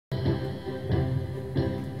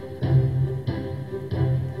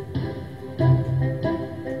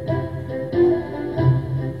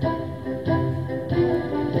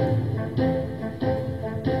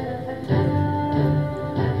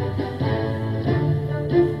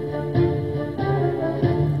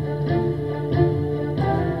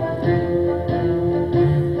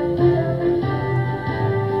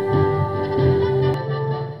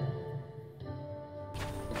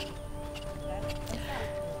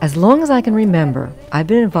As long as I can remember, I've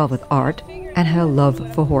been involved with art and had a love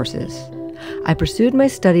for horses. I pursued my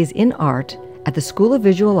studies in art at the School of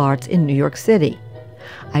Visual Arts in New York City.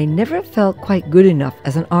 I never felt quite good enough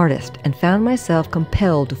as an artist and found myself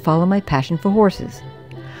compelled to follow my passion for horses.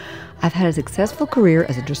 I've had a successful career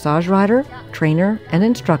as a dressage rider, trainer, and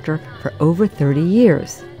instructor for over 30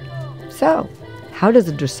 years. So, how does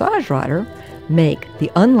a dressage rider make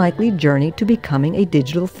the unlikely journey to becoming a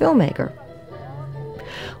digital filmmaker?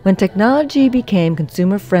 When technology became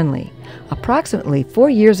consumer-friendly, approximately 4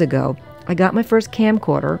 years ago, I got my first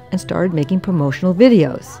camcorder and started making promotional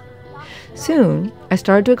videos. Soon, I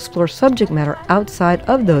started to explore subject matter outside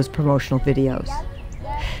of those promotional videos.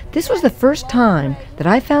 This was the first time that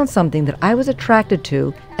I found something that I was attracted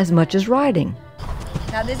to as much as riding.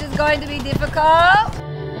 Now this is going to be difficult.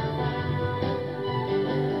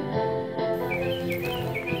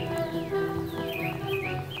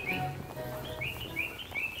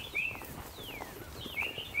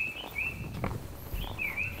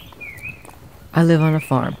 I live on a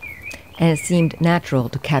farm, and it seemed natural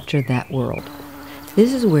to capture that world.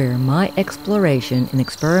 This is where my exploration in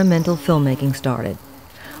experimental filmmaking started.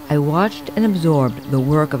 I watched and absorbed the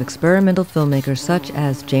work of experimental filmmakers such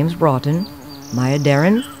as James Broughton, Maya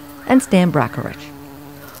Deren, and Stan Brakhage.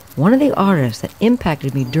 One of the artists that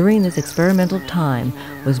impacted me during this experimental time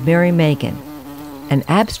was Mary Macon, an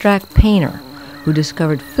abstract painter who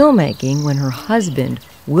discovered filmmaking when her husband,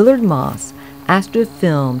 Willard Moss, asked to have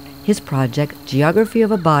filmed his project Geography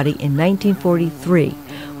of a Body in 1943,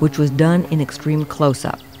 which was done in extreme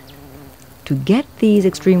close-up. To get these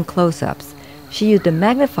extreme close-ups, she used a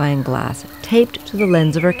magnifying glass taped to the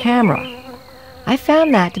lens of her camera. I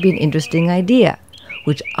found that to be an interesting idea,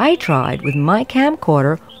 which I tried with my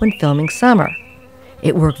camcorder when filming summer.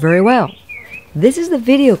 It worked very well. This is the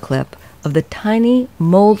video clip of the tiny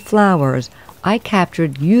mold flowers I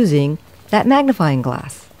captured using that magnifying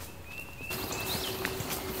glass.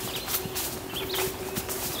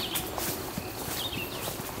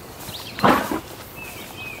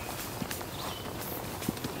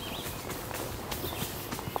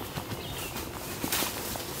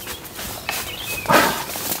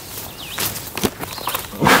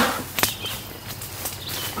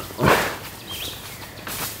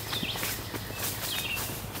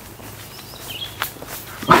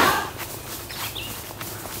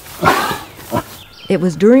 It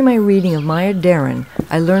was during my reading of Maya Deren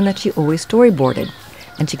I learned that she always storyboarded,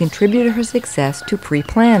 and she contributed her success to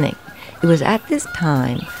pre-planning. It was at this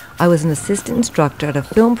time I was an assistant instructor at a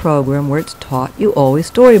film program where it's taught you always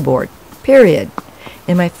storyboard, period.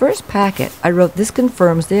 In my first packet, I wrote, "This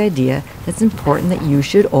confirms the idea that it's important that you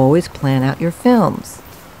should always plan out your films."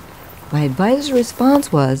 My advisor's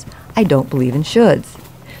response was, "I don't believe in shoulds."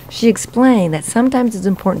 She explained that sometimes it's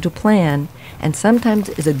important to plan, and sometimes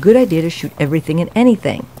it's a good idea to shoot everything and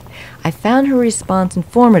anything. I found her response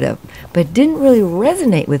informative, but it didn't really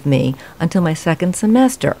resonate with me until my second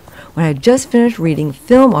semester, when I had just finished reading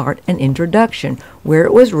Film Art and Introduction, where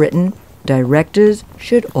it was written, "Directors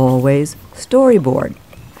should always storyboard."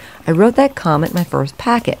 I wrote that comment in my first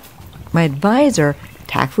packet. My advisor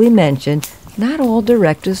tactfully mentioned not all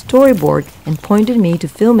directors storyboard and pointed me to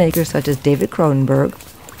filmmakers such as David Cronenberg,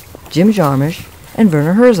 Jim Jarmusch, and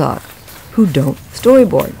Werner Herzog, who don't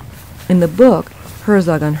storyboard. In the book,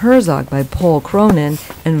 Herzog on Herzog by Paul Cronin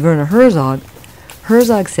and Werner Herzog,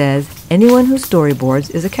 Herzog says anyone who storyboards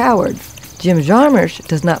is a coward. Jim Jarmusch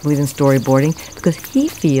does not believe in storyboarding because he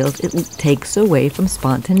feels it takes away from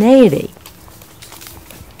spontaneity.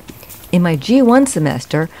 In my G1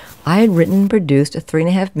 semester, I had written and produced a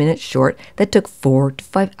 3.5-minute short that took 4 to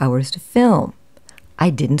 5 hours to film. I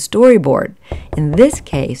didn't storyboard. In this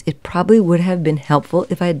case, it probably would have been helpful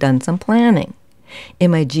if I had done some planning. In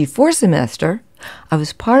my G4 semester, I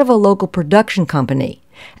was part of a local production company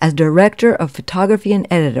as director of photography and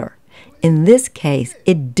editor. In this case,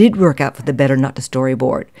 it did work out for the better not to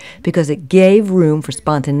storyboard because it gave room for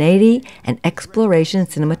spontaneity and exploration in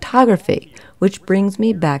cinematography, which brings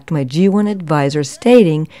me back to my G1 advisor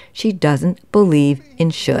stating she doesn't believe in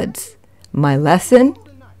shoulds. My lesson?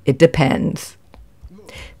 It depends.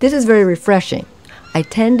 This is very refreshing. I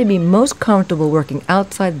tend to be most comfortable working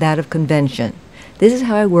outside that of convention. This is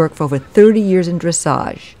how I work for over 30 years in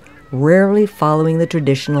dressage, rarely following the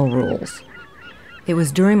traditional rules. It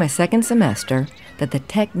was during my second semester that the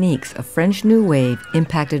techniques of French New Wave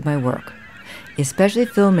impacted my work, especially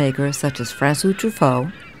filmmakers such as François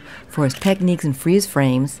Truffaut for his techniques in freeze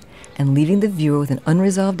frames and leaving the viewer with an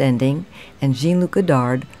unresolved ending, and Jean-Luc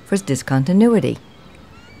Godard for his discontinuity.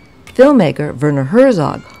 Filmmaker Werner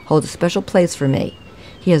Herzog holds a special place for me.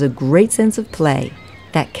 He has a great sense of play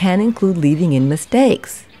that can include leaving in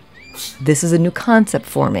mistakes. This is a new concept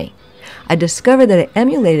for me. I discovered that I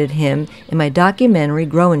emulated him in my documentary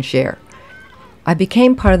Grow and Share. I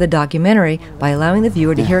became part of the documentary by allowing the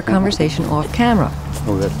viewer to hear a conversation off camera.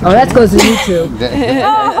 Oh, that goes to YouTube.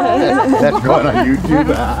 That's going on YouTube.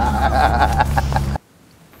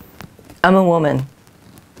 I'm a woman.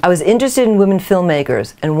 I was interested in women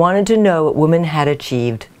filmmakers and wanted to know what women had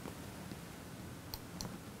achieved.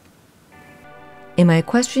 In my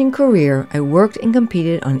equestrian career, I worked and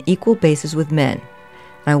competed on an equal basis with men.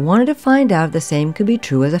 And I wanted to find out if the same could be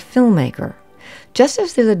true as a filmmaker. Just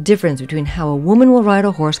as there's a difference between how a woman will ride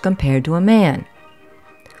a horse compared to a man.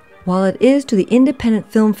 While it is to the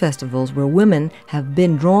independent film festivals where women have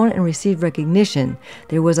been drawn and received recognition,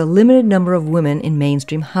 there was a limited number of women in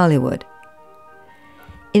mainstream Hollywood.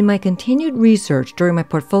 In my continued research during my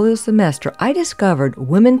portfolio semester, I discovered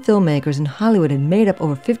women filmmakers in Hollywood had made up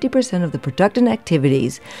over 50% of the production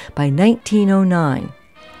activities by 1909.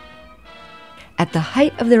 At the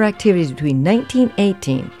height of their activities between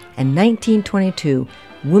 1918 and 1922,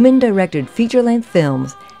 women directed feature-length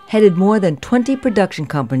films, headed more than 20 production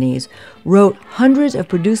companies, wrote hundreds of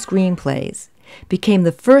produced screenplays, became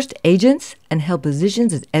the first agents, and held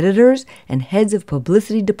positions as editors and heads of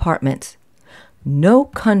publicity departments. No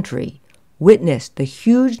country witnessed the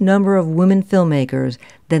huge number of women filmmakers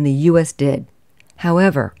than the U.S. did.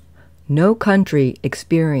 However, no country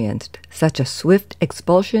experienced such a swift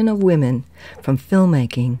expulsion of women from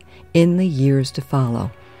filmmaking in the years to follow.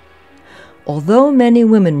 Although many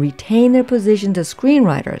women retained their positions as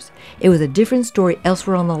screenwriters, it was a different story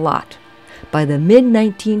elsewhere on the lot. By the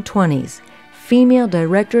mid-1920s, female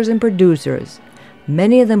directors and producers,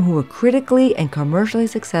 many of them who were critically and commercially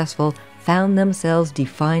successful, found themselves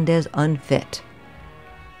defined as unfit.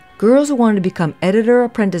 Girls who wanted to become editor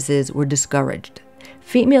apprentices were discouraged.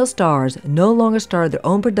 Female stars no longer started their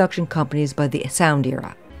own production companies by the sound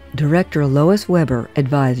era. Director Lois Weber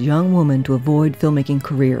advised young women to avoid filmmaking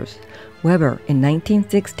careers. Weber, in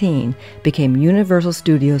 1916, became Universal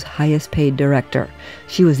Studios' highest-paid director.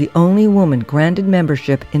 She was the only woman granted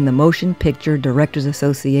membership in the Motion Picture Directors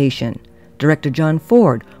Association. Director John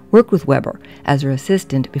Ford worked with Weber as her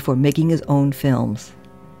assistant before making his own films.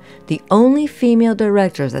 The only female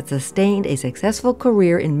director that sustained a successful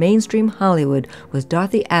career in mainstream Hollywood was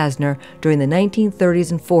Dorothy Asner during the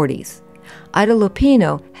 1930s and 40s. Ida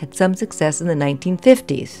Lupino had some success in the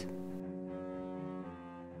 1950s.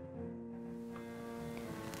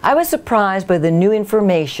 I was surprised by the new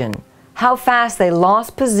information, how fast they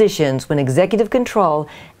lost positions when executive control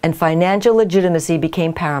and financial legitimacy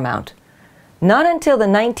became paramount. Not until the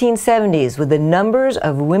 1970s would the numbers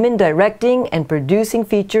of women directing and producing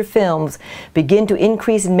feature films begin to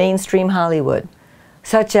increase in mainstream Hollywood,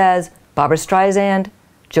 such as Barbra Streisand,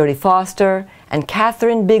 Jodie Foster, and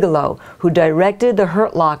Kathryn Bigelow, who directed The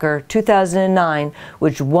Hurt Locker 2009,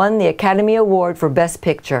 which won the Academy Award for Best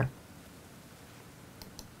Picture.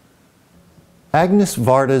 Agnes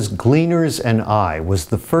Varda's Gleaners and I was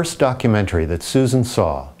the first documentary that Suzin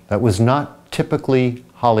saw that was not typically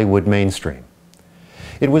Hollywood mainstream.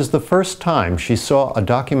 It was the first time she saw a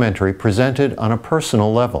documentary presented on a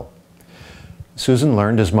personal level. Suzin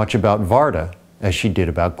learned as much about Varda as she did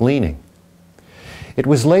about gleaning. It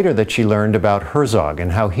was later that she learned about Herzog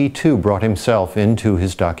and how he too brought himself into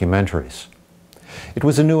his documentaries. It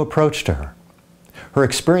was a new approach to her. Her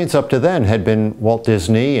experience up to then had been Walt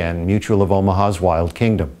Disney and Mutual of Omaha's Wild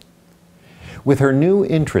Kingdom. With her new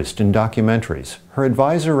interest in documentaries, her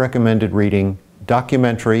advisor recommended reading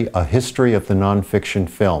Documentary: A History of the Nonfiction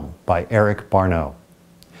Film by Eric Barneau.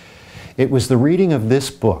 It was the reading of this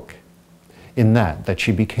book, in that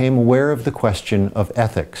she became aware of the question of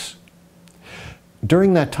ethics.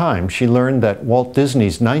 During that time, she learned that Walt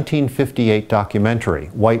Disney's 1958 documentary,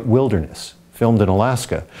 White Wilderness, filmed in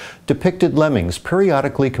Alaska, depicted lemmings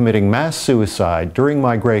periodically committing mass suicide during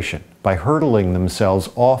migration by hurtling themselves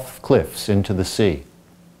off cliffs into the sea.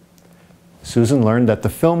 Suzin learned that the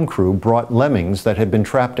film crew brought lemmings that had been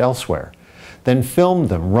trapped elsewhere, then filmed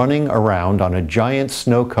them running around on a giant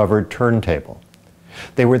snow-covered turntable.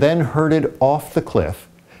 They were then herded off the cliff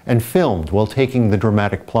and filmed while taking the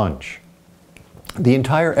dramatic plunge. The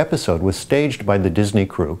entire episode was staged by the Disney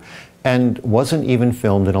crew and wasn't even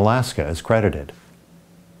filmed in Alaska as credited.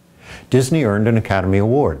 Disney earned an Academy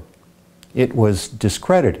Award. It was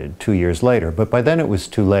discredited 2 years later, but by then it was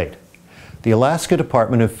too late. The Alaska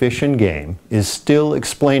Department of Fish and Game is still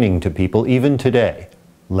explaining to people even today,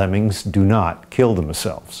 lemmings do not kill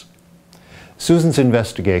themselves. Suzin's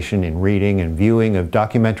investigation in reading and viewing of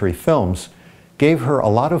documentary films gave her a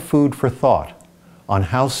lot of food for thought on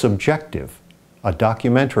how subjective a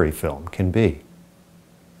documentary film can be.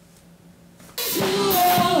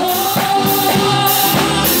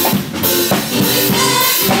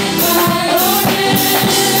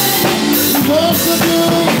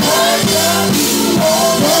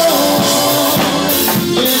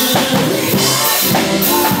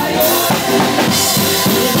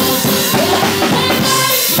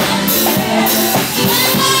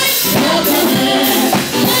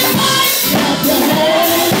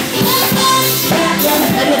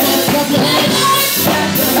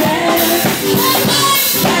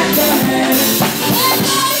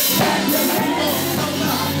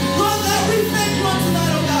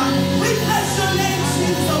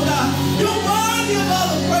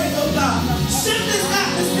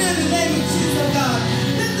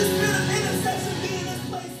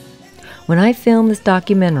 When I filmed this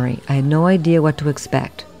documentary, I had no idea what to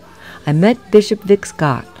expect. I met Bishop Vic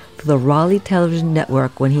Scott through the Raleigh Television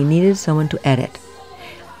Network when he needed someone to edit.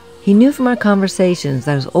 He knew from our conversations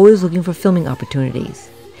that I was always looking for filming opportunities.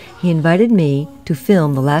 He invited me to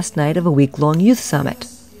film the last night of a week-long youth summit.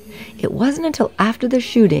 It wasn't until after the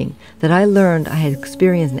shooting that I learned I had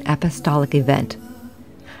experienced an apostolic event.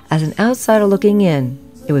 As an outsider looking in,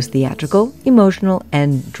 it was theatrical, emotional,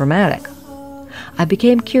 and dramatic. I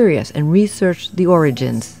became curious and researched the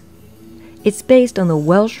origins. It's based on the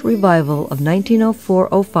Welsh revival of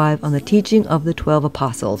 1904-05 on the teaching of the 12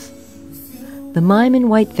 apostles. The mime in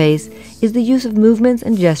whiteface is the use of movements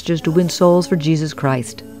and gestures to win souls for Jesus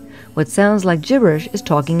Christ. What sounds like gibberish is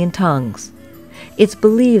talking in tongues. It's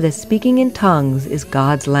believed that speaking in tongues is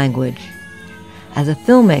God's language. As a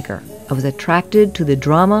filmmaker, I was attracted to the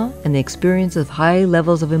drama and the experience of high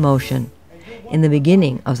levels of emotion. In the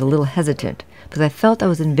beginning, I was a little hesitant because I felt I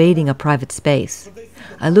was invading a private space.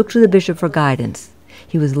 I looked to the bishop for guidance.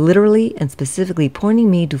 He was literally and specifically pointing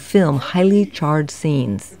me to film highly charged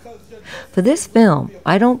scenes. For this film,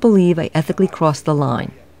 I don't believe I ethically crossed the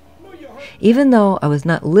line. Even though I was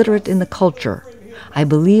not literate in the culture, I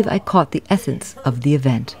believe I caught the essence of the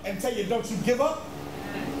event. And tell you, don't you give up?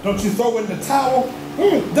 Don't you throw in the towel?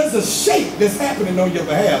 There's a shake that's happening on your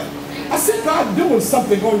behalf. I see God doing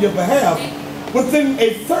something on your behalf. Within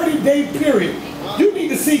a 30-day period, you need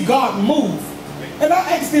to see God move. And I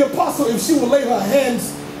asked the apostle if she would lay her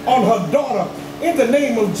hands on her daughter in the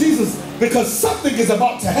name of Jesus, because something is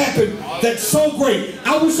about to happen that's so great.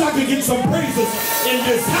 I wish I could get some praises in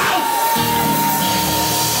this house.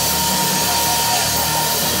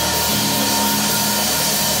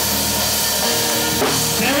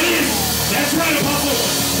 There it is. That's right, apostle.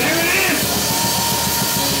 There it is.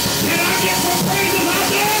 Can I get some praises out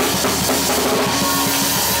there?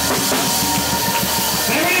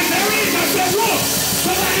 There it is. There it is. I said, look.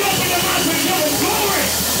 Somebody open your mouth and give him glory.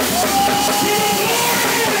 Give him glory.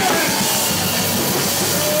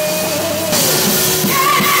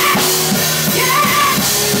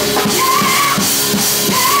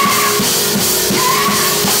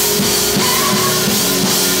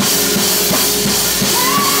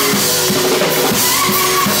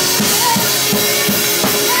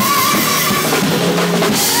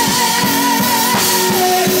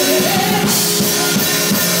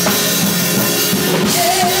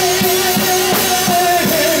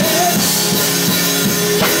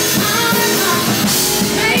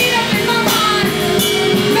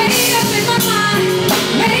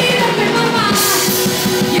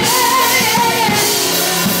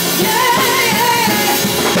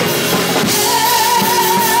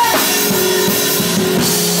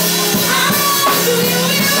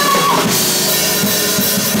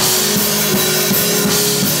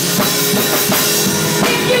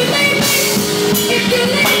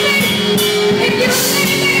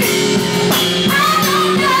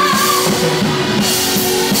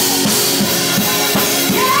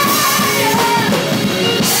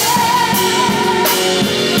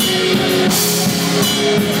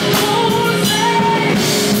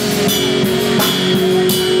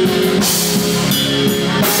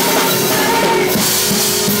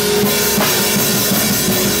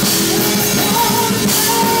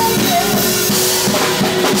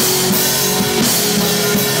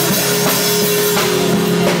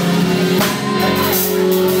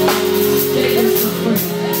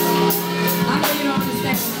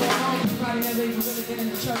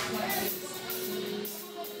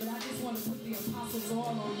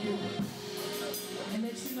 And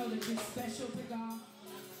let you know that you're special to God.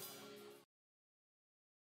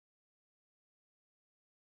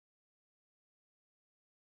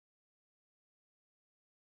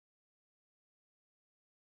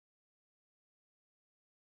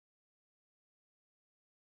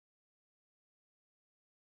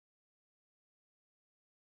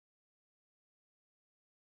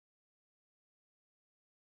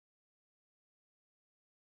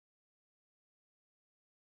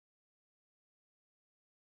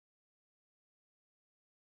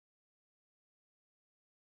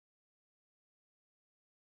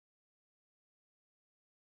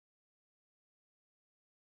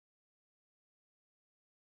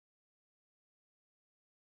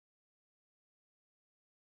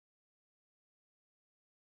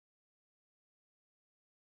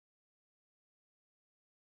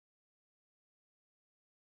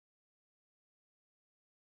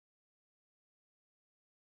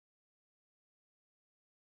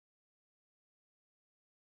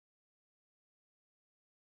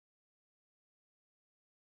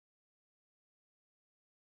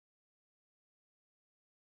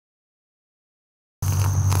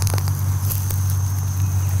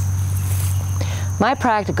 My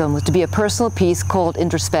practicum was to be a personal piece called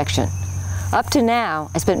introspection. Up to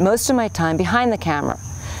now, I spent most of my time behind the camera.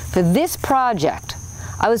 For this project,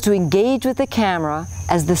 I was to engage with the camera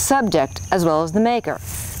as the subject as well as the maker,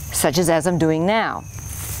 such as I'm doing now.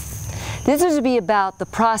 This was to be about the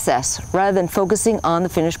process rather than focusing on the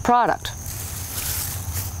finished product.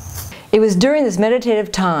 It was during this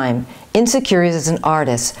meditative time, insecurities as an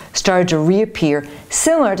artist started to reappear,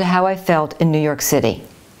 similar to how I felt in New York City.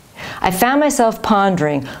 I found myself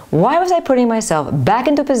pondering, why was I putting myself back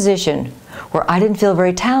into a position where I didn't feel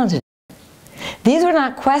very talented? These were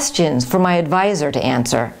not questions for my advisor to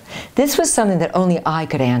answer. This was something that only I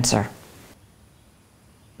could answer.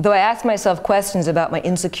 Though I asked myself questions about my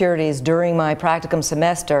insecurities during my practicum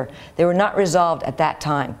semester, they were not resolved at that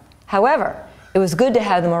time. However, it was good to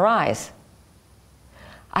have them arise.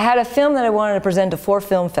 I had a film that I wanted to present to 4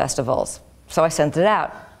 film festivals, so I sent it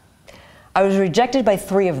out. I was rejected by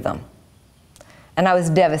 3 of them, and I was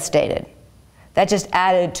devastated. That just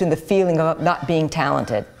added to the feeling of not being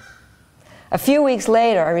talented. A few weeks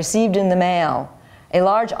later, I received in the mail a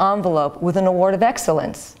large envelope with an award of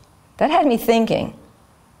excellence. That had me thinking,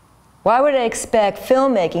 why would I expect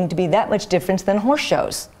filmmaking to be that much different than horse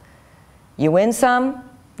shows? You win some,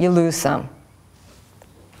 you lose some.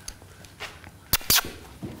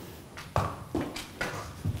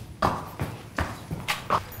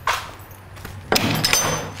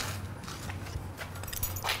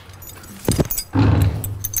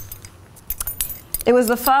 It was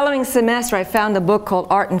the following semester I found a book called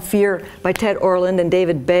Art and Fear by Ted Orland and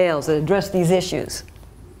David Bales that addressed these issues.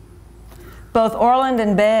 Both Orland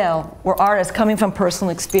and Bale were artists coming from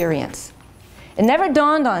personal experience. It never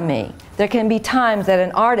dawned on me there can be times that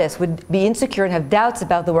an artist would be insecure and have doubts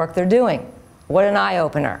about the work they're doing. What an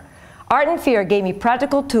eye-opener. Art and Fear gave me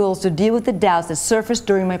practical tools to deal with the doubts that surfaced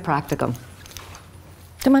during my practicum.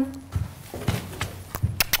 Come on.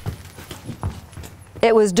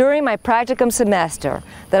 It was during my practicum semester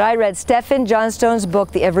that I read Stephen Johnstone's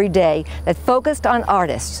book, The Everyday, that focused on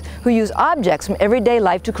artists who use objects from everyday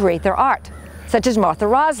life to create their art, such as Martha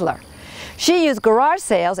Rosler. She used garage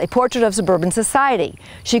sales, a portrait of suburban society.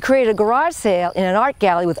 She created a garage sale in an art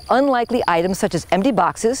gallery with unlikely items such as empty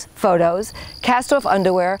boxes, photos, cast-off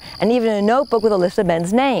underwear, and even a notebook with a list of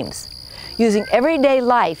men's names. Using everyday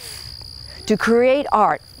life to create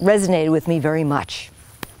art resonated with me very much.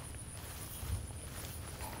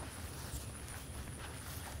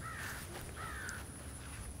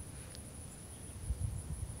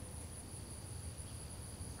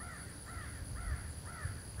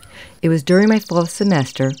 It was during my fall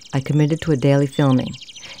semester I committed to a daily filming,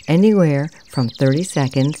 anywhere from 30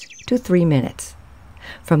 seconds to 3 minutes.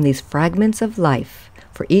 From these fragments of life,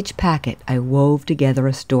 for each packet I wove together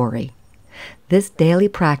a story. This daily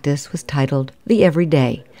practice was titled The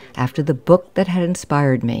Everyday, after the book that had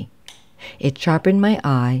inspired me. It sharpened my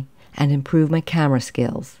eye and improved my camera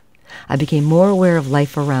skills. I became more aware of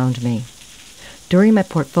life around me. During my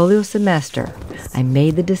portfolio semester, I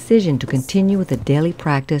made the decision to continue with a daily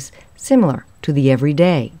practice similar to the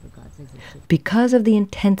everyday. Because of the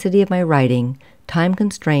intensity of my writing, time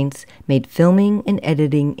constraints made filming and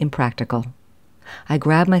editing impractical. I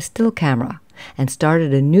grabbed my still camera and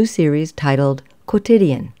started a new series titled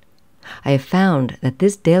Quotidian. I have found that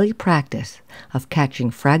this daily practice of catching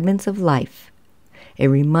fragments of life, a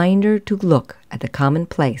reminder to look at the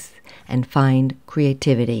commonplace and find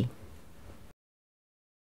creativity.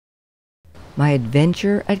 My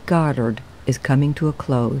adventure at Goddard is coming to a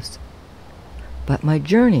close, but my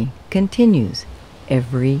journey continues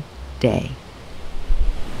every day.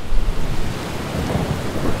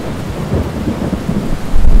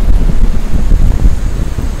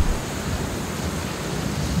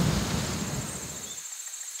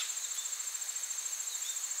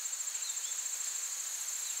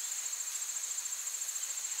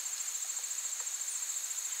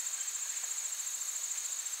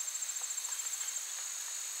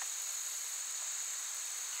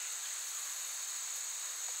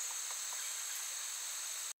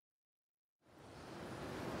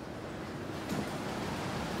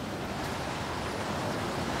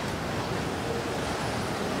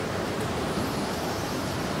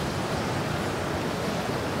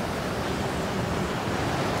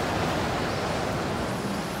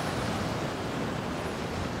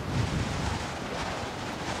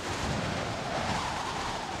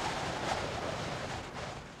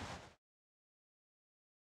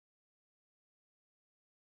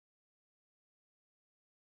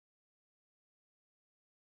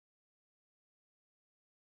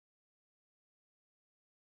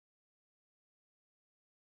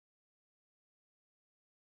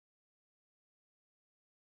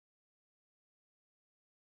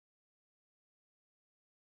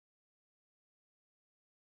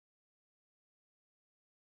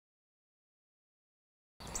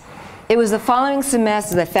 It was the following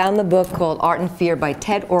semester that I found the book called Art and Fear by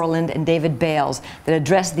Ted Orland and David Bales that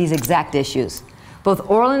addressed these exact issues. Both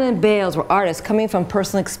Orland and Bales were artists coming from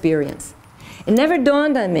personal experience. It never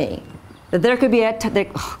dawned on me that there could be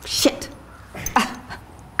oh, shit.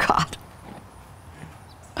 God.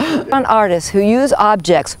 On artists who use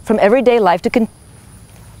objects from everyday life to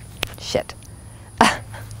shit.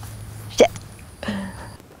 Shit.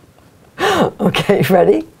 Okay,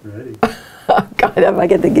 ready? Ready. Oh, God, if I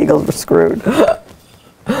get the giggles, we're screwed.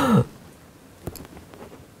 I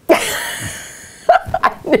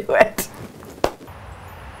knew it.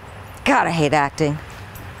 God, I hate acting.